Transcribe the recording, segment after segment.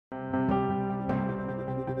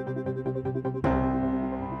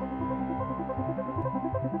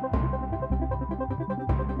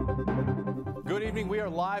evening. We are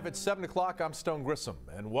live at 7 o'clock. I'm Stone Grissom,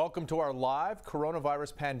 and welcome to our live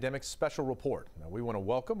coronavirus pandemic special report. Now, we want to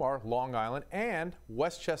welcome our Long Island and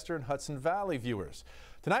Westchester and Hudson Valley viewers.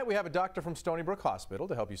 Tonight, we have a doctor from Stony Brook Hospital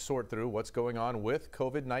to help you sort through what's going on with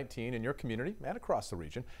COVID-19 in your community and across the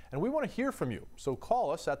region. And we want to hear from you. So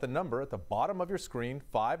call us at the number at the bottom of your screen,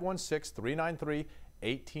 516-393-1800.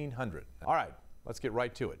 All right. Let's get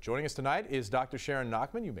right to it. Joining us tonight is Dr. Sharon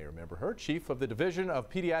Nachman. You may remember her, Chief of the Division of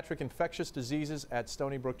Pediatric Infectious Diseases at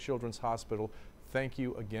Stony Brook Children's Hospital. Thank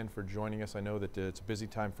you again for joining us. I know that it's a busy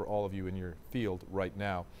time for all of you in your field right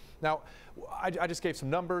now. Now, I just gave some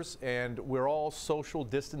numbers, and we're all social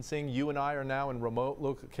distancing. You and I are now in remote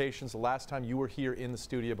locations. The last time you were here in the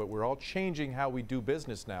studio, but we're all changing how we do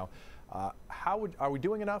business now. Are we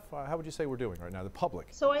doing enough? How would you say we're doing right now, the public?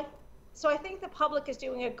 So I think the public is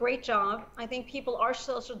doing a great job. I think people are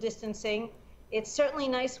social distancing. It's certainly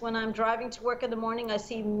nice when I'm driving to work in the morning, I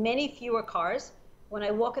see many fewer cars. When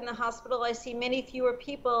I walk in the hospital, I see many fewer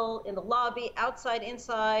people in the lobby, outside,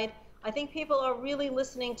 inside. I think people are really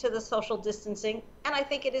listening to the social distancing, and I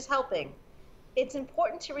think it is helping. It's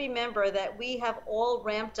important to remember that we have all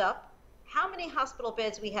ramped up how many hospital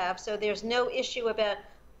beds we have, so there's no issue about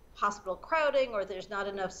hospital crowding or there's not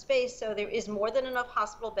enough space, so there is more than enough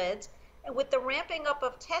hospital beds. And with the ramping up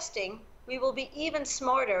of testing, we will be even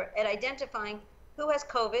smarter at identifying who has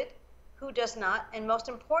COVID, who does not, and most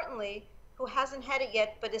importantly, who hasn't had it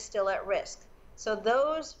yet but is still at risk. So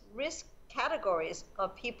those risk categories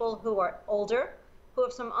of people who are older, who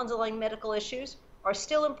have some underlying medical issues, are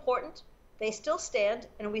still important. They still stand,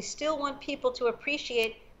 and we still want people to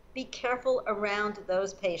appreciate, be careful around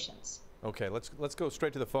those patients. Okay, let's go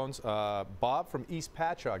straight to the phones. Bob from East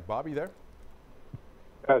Patchogue. Bob, are you there?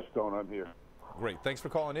 Yes, Stone, I'm here. Great. Thanks for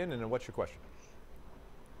calling in. And what's your question?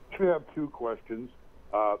 We have two questions.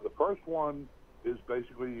 The first one is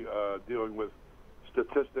basically dealing with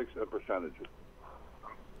statistics and percentages.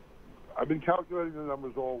 I've been calculating the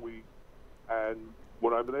numbers all week, and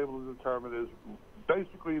what I've been able to determine is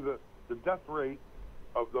basically the death rate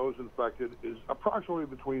of those infected is approximately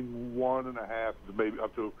between 1.5 to maybe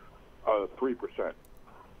up to 3%.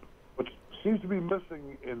 What seems to be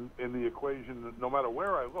missing in the equation, no matter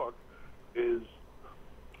where I look, is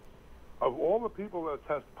of all the people that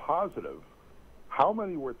test positive, how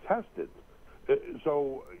many were tested?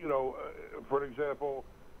 So, you know, for example,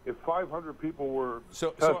 if 500 people were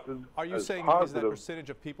tested, so are you saying positive, is that percentage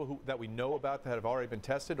of people that we know about that have already been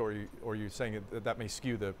tested, or are you saying that may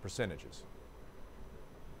skew the percentages?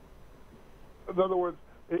 In other words,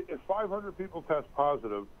 if 500 people test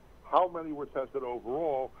positive, how many were tested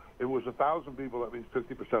overall? It was 1,000 people. That means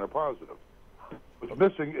 50% are positive. What's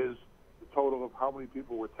missing is the total of how many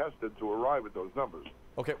people were tested to arrive at those numbers.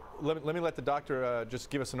 Okay, let me let the doctor just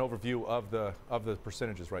give us an overview of the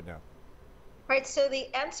percentages right now. Right, so the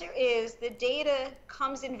answer is the data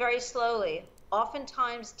comes in very slowly.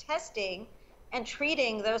 Oftentimes testing and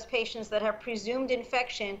treating those patients that have presumed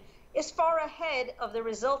infection is far ahead of the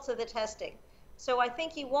results of the testing. So I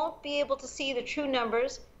think you won't be able to see the true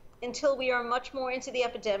numbers until we are much more into the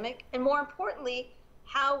epidemic, and more importantly,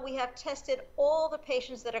 how we have tested all the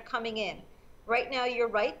patients that are coming in. Right now, you're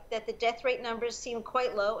right that the death rate numbers seem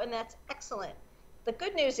quite low, and that's excellent. The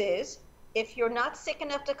good news is, if you're not sick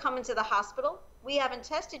enough to come into the hospital, we haven't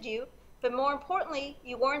tested you, but more importantly,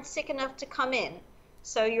 you weren't sick enough to come in.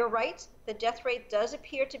 So you're right, the death rate does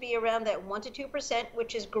appear to be around that 1 to 2%,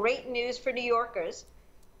 which is great news for New Yorkers,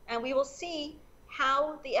 and we will see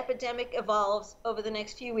how the epidemic evolves over the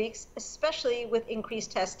next few weeks, especially with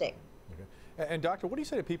increased testing. Okay. And doctor, what do you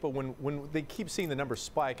say to people when they keep seeing the numbers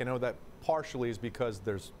spike? I know that partially is because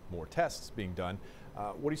there's more tests being done.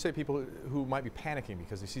 What do you say to people who might be panicking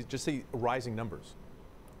because they just see rising numbers?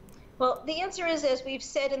 Well, the answer is, as we've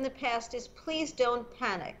said in the past, is please don't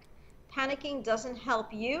panic. Panicking doesn't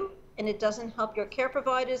help you, and it doesn't help your care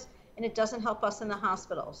providers, and it doesn't help us in the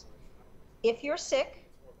hospitals. If you're sick,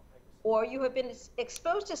 or you have been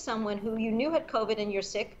exposed to someone who you knew had COVID and you're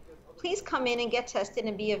sick, please come in and get tested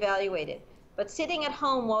and be evaluated. But sitting at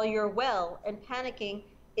home while you're well and panicking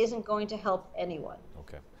isn't going to help anyone.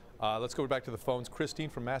 Okay. Let's go back to the phones. Christine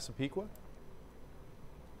from Massapequa.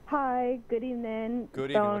 Hi, good evening. Good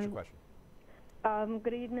evening. What's your question?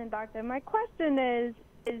 Good evening, doctor. My question is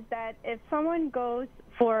that if someone goes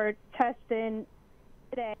for testing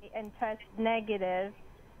today and tests negative,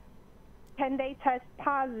 can they test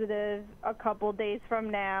positive a couple days from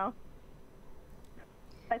now?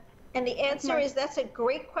 And the answer is that's a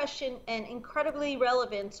great question and incredibly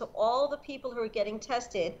relevant to all the people who are getting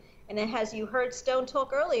tested. And as you heard Stone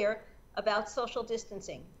talk earlier about social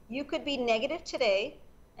distancing, you could be negative today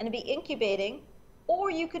and be incubating, or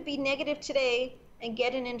you could be negative today and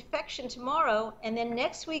get an infection tomorrow, and then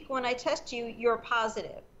next week when I test you, you're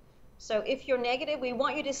positive. So if you're negative, we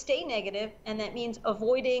want you to stay negative, and that means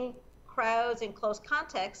avoiding crowds and close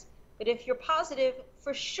contacts. But if you're positive,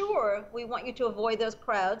 for sure, we want you to avoid those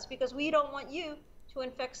crowds because we don't want you to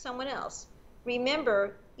infect someone else.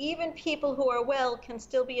 Remember, even people who are well can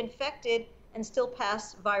still be infected and still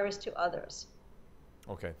pass virus to others.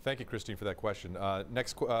 Okay, thank you, Christine, for that question.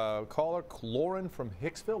 Next caller, Lauren from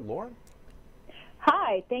Hicksville. Lauren?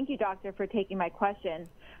 Hi, thank you, doctor, for taking my question.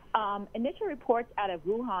 Initial reports out of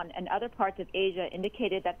Wuhan and other parts of Asia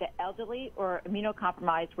indicated that the elderly or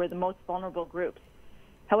immunocompromised were the most vulnerable groups.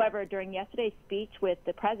 However, during yesterday's speech with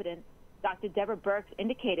the president, Dr. Deborah Birx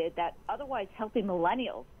indicated that otherwise healthy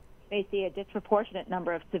millennials may see a disproportionate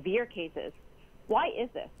number of severe cases. Why is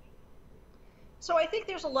this? So I think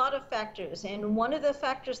there's a lot of factors, and one of the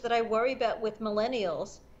factors that I worry about with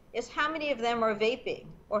millennials is how many of them are vaping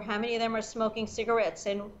or how many of them are smoking cigarettes.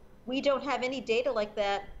 And we don't have any data like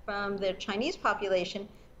that from the Chinese population,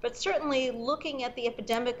 but certainly looking at the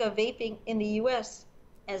epidemic of vaping in the US,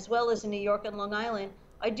 as well as in New York and Long Island,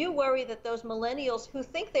 I do worry that those millennials who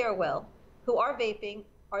think they are well, who are vaping,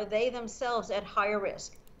 are they themselves at higher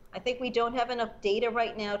risk? I think we don't have enough data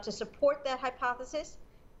right now to support that hypothesis,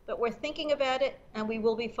 but we're thinking about it and we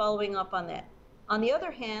will be following up on that. On the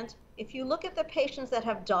other hand, if you look at the patients that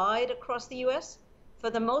have died across the US, for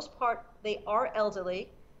the most part, they are elderly.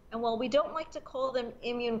 And while we don't like to call them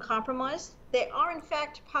immune compromised, they are in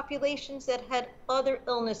fact populations that had other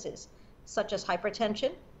illnesses, such as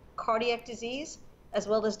hypertension, cardiac disease, as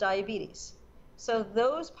well as diabetes. So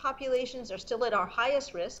those populations are still at our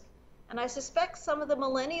highest risk. And I suspect some of the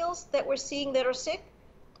millennials that we're seeing that are sick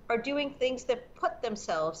are doing things that put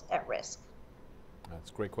themselves at risk. That's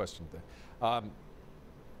a great question.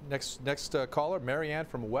 Next caller, Marianne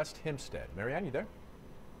from West Hempstead. Marianne, you there?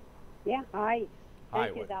 Yeah, hi. Hi.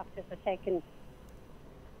 Thank you, doctor, for taking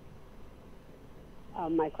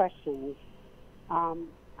my questions.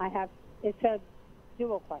 It's a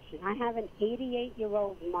dual question. I have an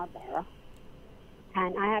 88-year-old mother,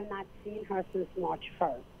 and I have not seen her since March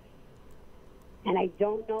 1st. And I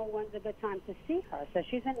don't know when's a good time to see her. So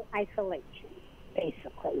she's in isolation,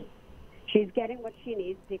 basically. She's getting what she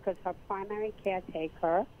needs because her primary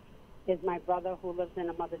caretaker is my brother who lives in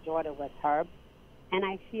a mother-daughter with her. And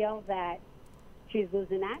I feel that she's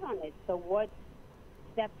losing out on it. So what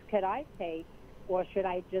steps could I take, or should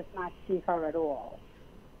I just not see her at all?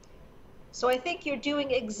 So I think you're doing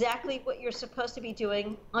exactly what you're supposed to be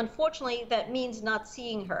doing. Unfortunately, that means not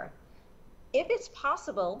seeing her. If it's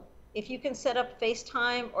possible, if you can set up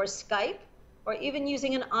FaceTime or Skype, or even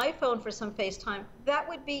using an iPhone for some FaceTime, that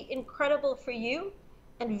would be incredible for you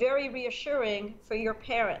and very reassuring for your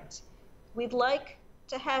parents. We'd like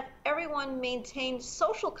to have everyone maintain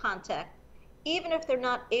social contact, even if they're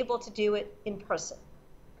not able to do it in person.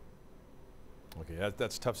 Okay,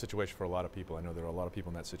 that's a tough situation for a lot of people. I know there are a lot of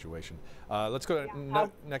people in that situation. Let's go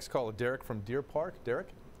to next caller, Derek from Deer Park. Derek?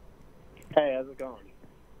 Hey, how's it going?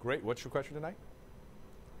 Great. What's your question tonight?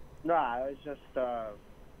 No, I was just,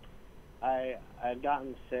 I had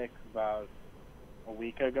gotten sick about a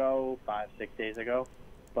week ago, 5-6 days ago,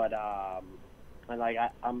 but, and like,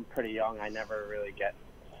 I'm pretty young, I never really get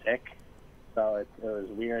sick, so it was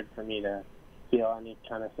weird for me to feel any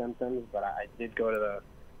kind of symptoms, but I did go to the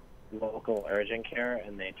local urgent care,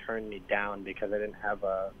 and they turned me down because I didn't have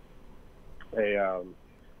a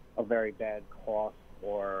very bad cough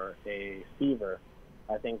or a fever.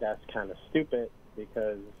 I think that's kind of stupid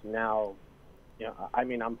because now, you know, I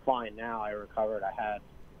mean, I'm fine now. I recovered. I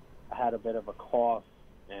had a bit of a cough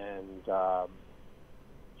and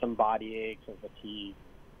some body aches and fatigue.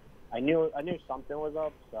 I knew something was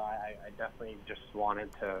up, so I definitely just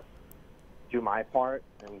wanted to do my part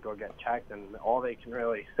and go get checked. And all they can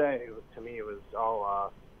really say to me was,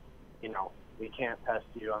 "Oh, you know, we can't test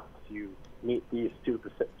you unless you meet these two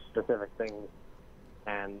specific things."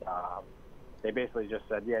 And they basically just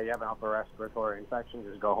said, "Yeah, you have an upper respiratory infection.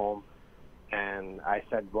 Just go home." And I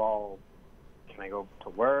said, "Well, can I go to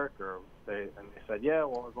work?" And they said, "Yeah,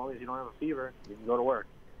 well, as long as you don't have a fever, you can go to work."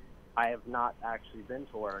 I have not actually been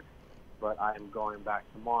to work, but I'm going back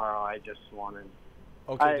tomorrow. I just wanted.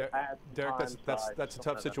 Okay, Derek, that's a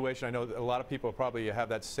tough situation. I know that a lot of people probably have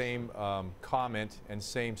that same comment and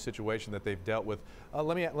same situation that they've dealt with.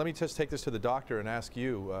 Let me just take this to the doctor and ask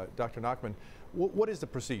you, Dr. Nachman, what is the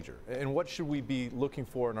procedure, and what should we be looking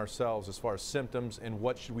for in ourselves as far as symptoms, and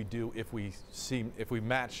what should we do if we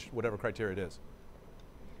match whatever criteria it is?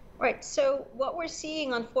 Right, so what we're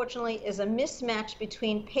seeing, unfortunately, is a mismatch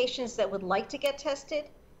between patients that would like to get tested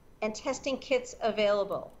and testing kits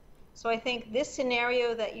available. So I think this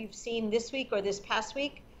scenario that you've seen this week or this past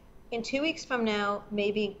week, in 2 weeks from now,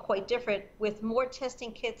 may be quite different with more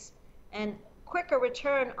testing kits and quicker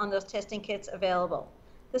return on those testing kits available.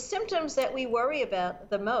 The symptoms that we worry about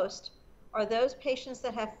the most are those patients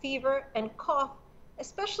that have fever and cough,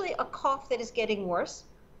 especially a cough that is getting worse,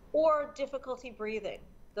 or difficulty breathing.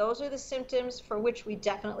 Those are the symptoms for which we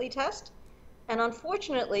definitely test. And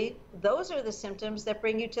unfortunately, those are the symptoms that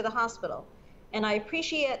bring you to the hospital. And I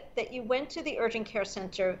appreciate that you went to the urgent care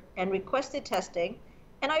center and requested testing.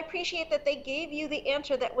 And I appreciate that they gave you the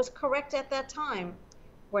answer that was correct at that time.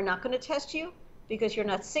 We're not going to test you because you're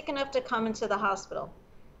not sick enough to come into the hospital.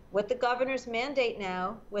 With the governor's mandate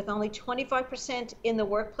now, with only 25% in the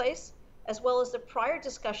workplace, as well as the prior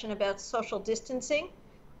discussion about social distancing,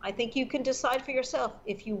 I think you can decide for yourself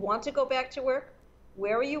if you want to go back to work,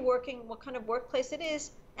 where are you working, what kind of workplace it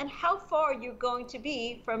is, and how far you're going to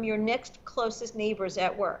be from your next closest neighbors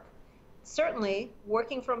at work. Certainly,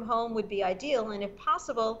 working from home would be ideal, and if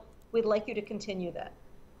possible, we'd like you to continue that.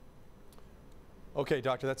 Okay,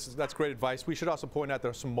 doctor, that's great advice. We should also point out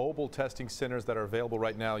there are some mobile testing centers that are available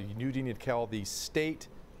right now. You do need to call the state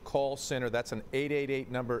call center. That's an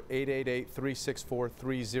 888 number,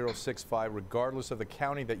 888-364-3065, regardless of the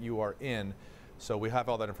county that you are in. So we have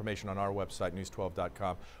all that information on our website,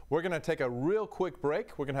 news12.com. We're going to take a real quick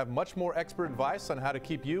break. We're going to have much more expert advice on how to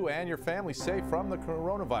keep you and your family safe from the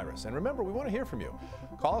coronavirus. And remember, we want to hear from you.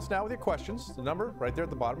 Call us now with your questions. The number right there at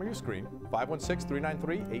the bottom of your screen,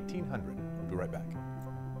 516-393-1800. We'll be right back.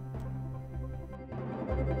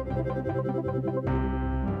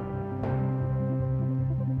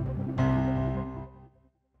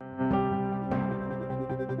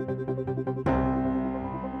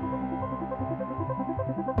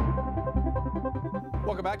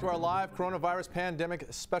 Welcome back to our live coronavirus pandemic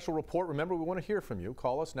special report. Remember, we want to hear from you.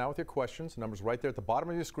 Call us now with your questions. The number's right there at the bottom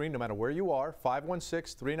of your screen, no matter where you are,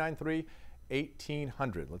 516-393-1800.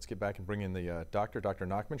 Let's get back and bring in the Dr.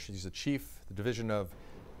 Nachman. She's the chief, the Division of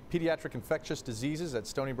Pediatric Infectious Diseases at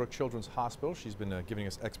Stony Brook Children's Hospital. She's been giving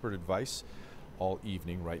us expert advice all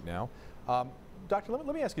evening right now. Doctor, let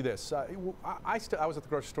me ask you this. I was at the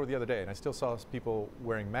grocery store the other day, and I still saw people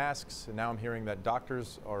wearing masks, and now I'm hearing that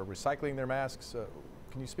doctors are recycling their masks.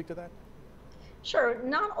 Can you speak to that? Sure.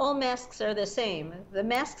 Not all masks are the same. The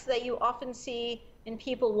masks that you often see in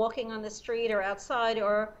people walking on the street or outside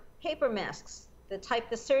are paper masks, the type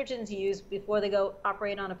the surgeons use before they go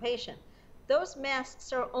operate on a patient. Those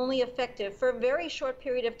masks are only effective for a very short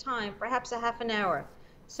period of time, perhaps a half an hour.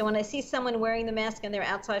 So when I see someone wearing the mask and they're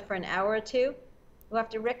outside for an hour or two, you have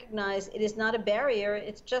to recognize it is not a barrier,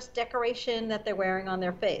 it's just decoration that they're wearing on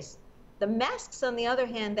their face. The masks, on the other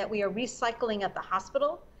hand, that we are recycling at the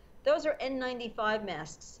hospital, those are N95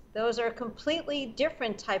 masks. Those are a completely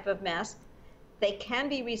different type of mask. They can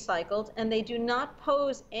be recycled, and they do not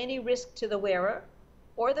pose any risk to the wearer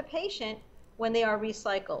or the patient when they are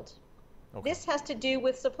recycled. Okay. This has to do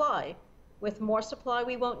with supply. With more supply,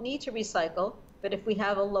 we won't need to recycle, but if we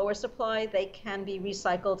have a lower supply, they can be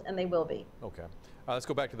recycled, and they will be. Okay. Let's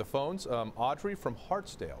go back to the phones. Audrey from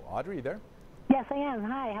Hartsdale. Audrey, you there? Yes, I am.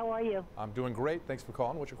 Hi, how are you? I'm doing great. Thanks for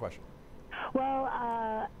calling. What's your question? Well,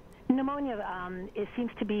 pneumonia, it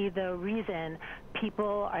seems to be the reason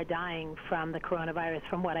people are dying from the coronavirus,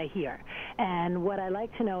 from what I hear. And what I'd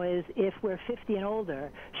like to know is, if we're 50 and older,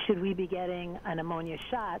 should we be getting a pneumonia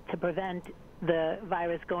shot to prevent the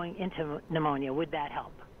virus going into pneumonia? Would that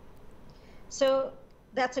help? So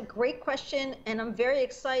that's a great question, and I'm very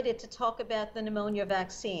excited to talk about the pneumonia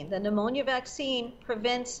vaccine. The pneumonia vaccine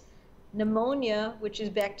prevents pneumonia, which is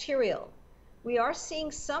bacterial. We are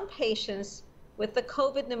seeing some patients with the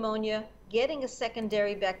COVID pneumonia getting a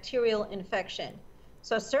secondary bacterial infection.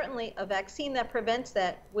 So certainly a vaccine that prevents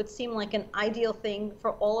that would seem like an ideal thing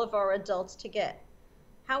for all of our adults to get.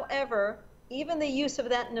 However, even the use of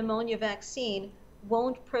that pneumonia vaccine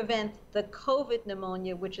won't prevent the COVID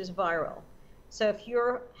pneumonia, which is viral. So if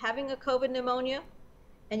you're having a COVID pneumonia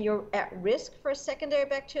and you're at risk for a secondary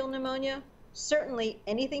bacterial pneumonia, certainly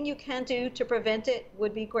anything you can do to prevent it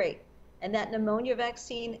would be great. And that pneumonia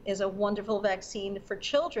vaccine is a wonderful vaccine for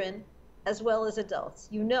children as well as adults.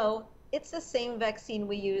 You know, it's the same vaccine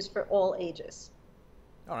we use for all ages.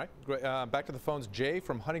 All right, great. Back to the phones. Jay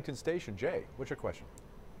from Huntington Station. Jay, what's your question?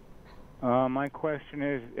 My question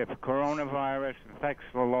is, if coronavirus affects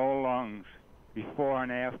the lower lungs before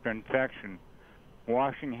and after infection,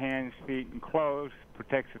 washing hands, feet, and clothes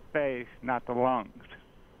protects the face, not the lungs.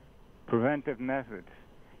 Preventive methods.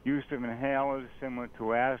 Use of inhalers similar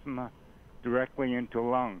to asthma directly into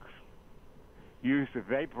lungs. Use of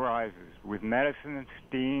vaporizers with medicine,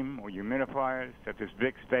 steam, or humidifiers such as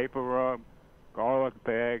Vicks Vapor Rub garlic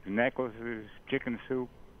bags, necklaces, chicken soup.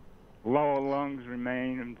 Lower lungs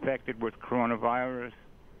remain infected with coronavirus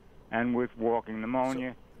and with walking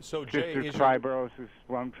pneumonia. So Jay, cystic fibrosis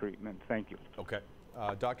lung treatment. Thank you. Okay.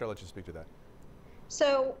 Doctor, I'll let you speak to that.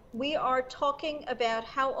 So we are talking about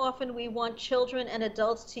how often we want children and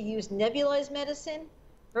adults to use nebulized medicine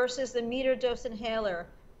versus the meter dose inhaler,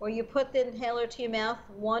 where you put the inhaler to your mouth,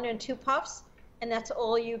 1 or 2 puffs, and that's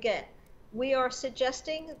all you get. We are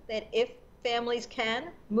suggesting that if families can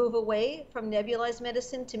move away from nebulized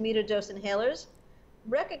medicine to meter dose inhalers,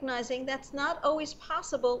 recognizing that's not always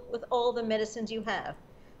possible with all the medicines you have.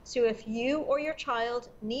 So if you or your child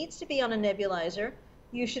needs to be on a nebulizer,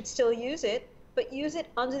 you should still use it, but use it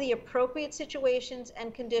under the appropriate situations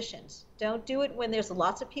and conditions. Don't do it when there's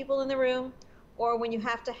lots of people in the room or when you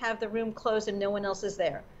have to have the room closed and no one else is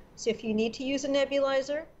there. So if you need to use a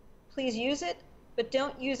nebulizer, please use it, but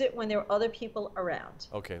don't use it when there are other people around.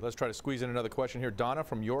 Okay, let's try to squeeze in another question here. Donna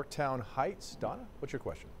from Yorktown Heights. Donna, what's your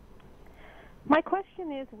question? My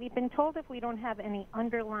question is, we've been told if we don't have any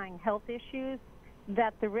underlying health issues,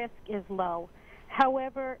 that the risk is low.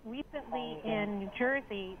 However, recently in New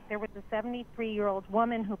Jersey, there was a 73-year-old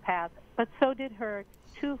woman who passed, but so did her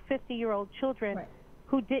 2 50-year-old children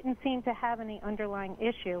who didn't seem to have any underlying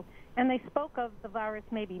issue. And they spoke of the virus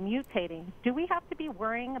maybe mutating. Do we have to be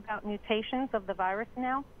worrying about mutations of the virus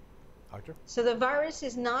now? Doctor? So the virus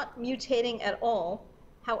is not mutating at all.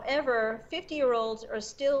 However, 50-year-olds are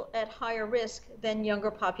still at higher risk than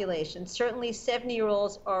younger populations. Certainly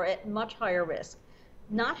 70-year-olds are at much higher risk.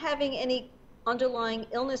 Not having any underlying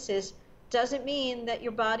illnesses doesn't mean that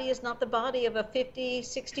your body is not the body of a 50,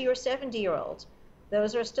 60, or 70-year-old.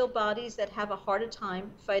 Those are still bodies that have a harder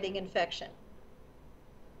time fighting infection.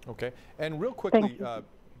 Okay, and real quickly,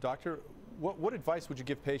 Doctor, what advice would you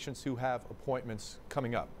give patients who have appointments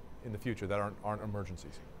coming up in the future that aren't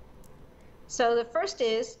emergencies? So the first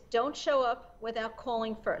is, don't show up without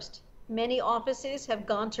calling first. Many offices have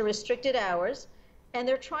gone to restricted hours, and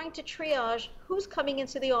they're trying to triage who's coming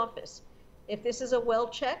into the office. If this is a well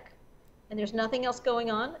check and there's nothing else going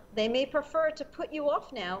on, they may prefer to put you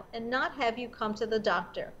off now and not have you come to the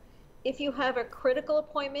doctor. If you have a critical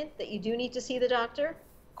appointment that you do need to see the doctor,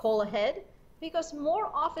 call ahead, because more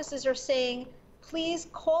offices are saying, please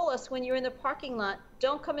call us when you're in the parking lot.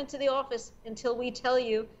 Don't come into the office until we tell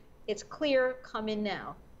you it's clear, come in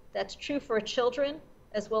now. That's true for children,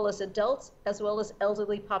 as well as adults, as well as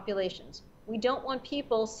elderly populations. We don't want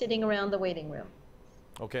people sitting around the waiting room.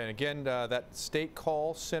 Okay, and again, that state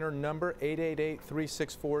call center number,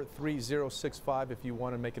 888-364-3065, if you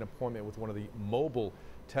want to make an appointment with one of the mobile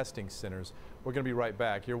testing centers. We're going to be right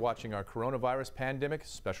back. You're watching our Coronavirus Pandemic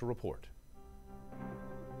Special Report.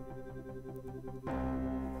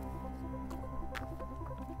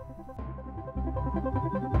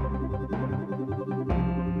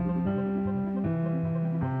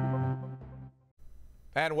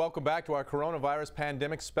 And welcome back to our Coronavirus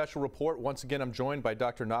Pandemic Special Report. Once again, I'm joined by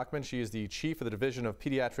Dr. Nachman. She is the Chief of the Division of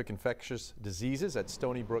Pediatric Infectious Diseases at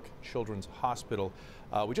Stony Brook Children's Hospital.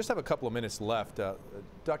 We just have a couple of minutes left.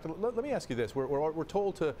 Doctor, let me ask you this. We're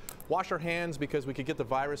told to wash our hands because we could get the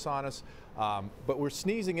virus on us, but we're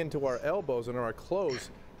sneezing into our elbows and our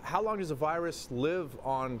clothes. How long does a virus live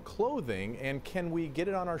on clothing, and can we get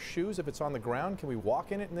it on our shoes if it's on the ground? Can we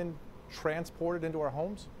walk in it and then transport it into our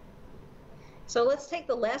homes? So let's take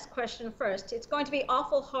the last question first. It's going to be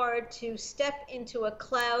awful hard to step into a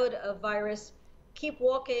cloud of virus, keep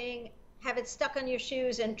walking, have it stuck on your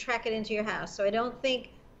shoes, and track it into your house. So I don't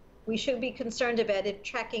think we should be concerned about it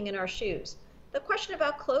tracking in our shoes. The question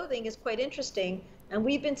about clothing is quite interesting, and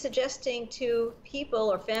we've been suggesting to people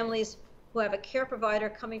or families who have a care provider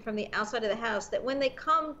coming from the outside of the house that when they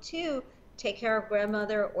come to take care of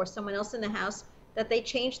grandmother or someone else in the house, that they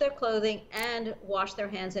change their clothing and wash their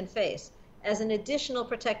hands and face as an additional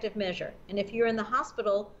protective measure. And if you're in the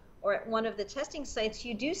hospital or at one of the testing sites,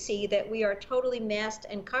 you do see that we are totally masked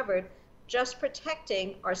and covered, just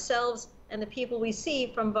protecting ourselves and the people we see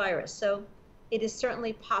from virus. So it is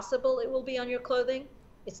certainly possible it will be on your clothing.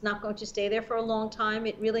 It's not going to stay there for a long time.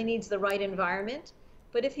 It really needs the right environment.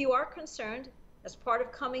 But if you are concerned, as part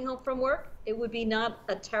of coming home from work, it would be not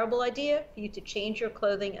a terrible idea for you to change your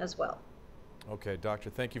clothing as well. Okay,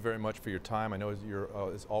 Doctor, thank you very much for your time. I know you're,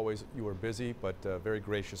 as always, you are busy, but very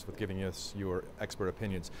gracious with giving us your expert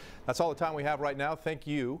opinions. That's all the time we have right now. Thank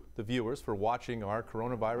you, the viewers, for watching our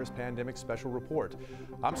Coronavirus Pandemic Special Report.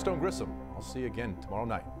 I'm Stone Grissom. I'll see you again tomorrow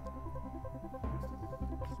night.